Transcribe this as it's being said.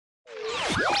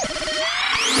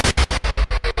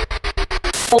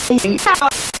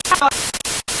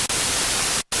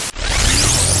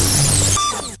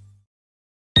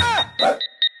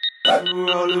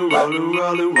Rollin', rollin',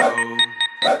 rollin', roll.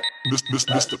 Mr.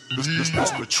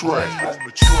 Track.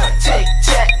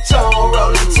 Tic-tac-toe,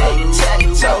 rollin',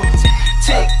 tic-tac-toe.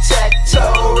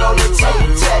 Tic-tac-toe, rollin',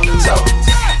 tic-tac-toe.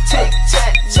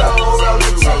 Tic-tac-toe,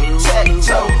 rollin',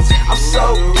 tic-tac-toe. I'm so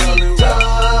geeked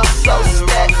up, so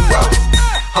stacked, bro.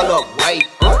 Hold up, wait.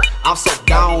 I'm so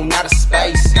gone out of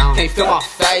space. Can't feel my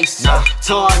face.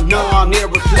 Tongue numb, need a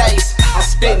replace. I'm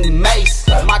spitting mace.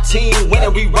 My team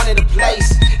winning, we running the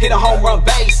place. Hit a home run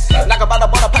base. Knock about a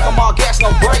butter, pack 'em all gas,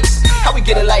 no brakes. How we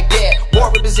get it like that?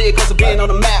 War Rip is here cause of being on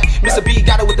the map. Mr. B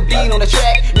got it with the beat on the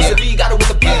track. Mr. B got it with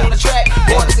the beat on the track.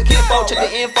 Boy, this a kinfo, check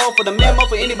the info for the memo.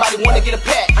 For anybody wanna get a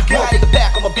pack. More for the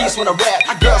pack, I'm a beast when I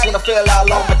rap. Girls wanna feel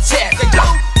all on my tap.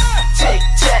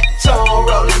 Tic-tac-toe,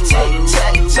 rollin',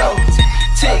 tic-tac-toe.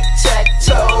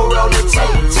 Tic-tac-toe, rollin',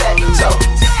 tic-tac-toe.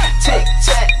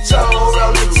 Tic-tac-toe,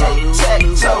 rollin',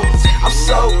 tic-tac-toe. I'm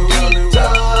so geeked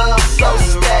up, so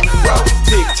stacked, bro.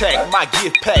 Tic-tac, my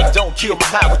gift pack, don't kill my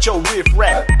high with your riff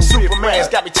rap. Superman's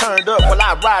got me turned up while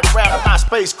I ride around in my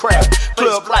spacecraft.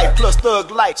 Club life plus thug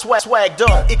life, swag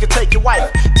dumb, it can take your wife.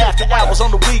 After hours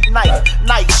on the weeknight,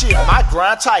 night shift, my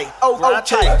grind tight.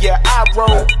 Okay, yeah, I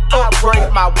roll,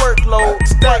 upgrade my workload.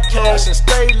 Stack cash and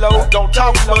stay low, don't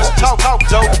talk much, talk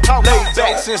dope. Laid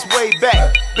back since way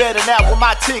back, better now with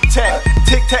my tic-tac.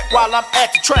 Tic-tac while I'm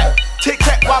at the track,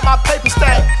 tic-tac while my paper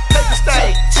stack.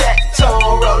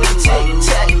 Tic-tac-toe, rollin',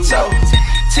 tic-tac-toe.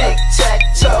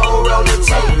 Tic-tac-toe, rollin',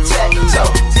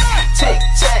 tic-tac-toe.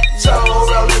 Tic-tac-toe,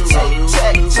 rollin',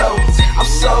 tic-tac-toe. I'm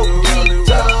so geeked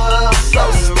up,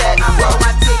 so stacked, bro. I'm on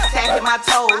my tic-tac and my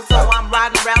toes, so I'm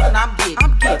riding around and I'm getting.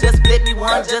 Just let me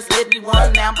one, just let me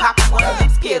one. Now I'm popping one of them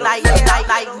Skittles. Like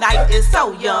night is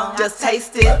so young. Just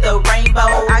tasted the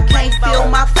rainbow. I can't feel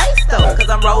my face though, cause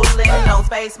I'm rolling on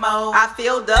space mode. I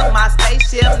filled up my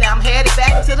spaceship, now I'm headed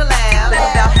back to the lab.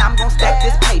 About how I'm gonna stack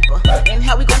this paper and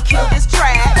how we gonna kill this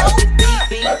track. This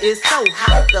beat is so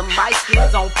hot, the mic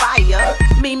is on fire.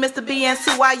 Me, Mr. B and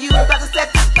Swuyiou about to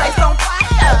set this place on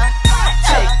fire.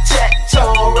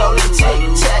 Tic-tac-toe, rollin',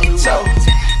 tic-tac-toe.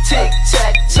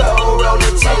 Tic-tac-toe,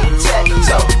 rollin',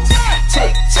 tic-tac-toe.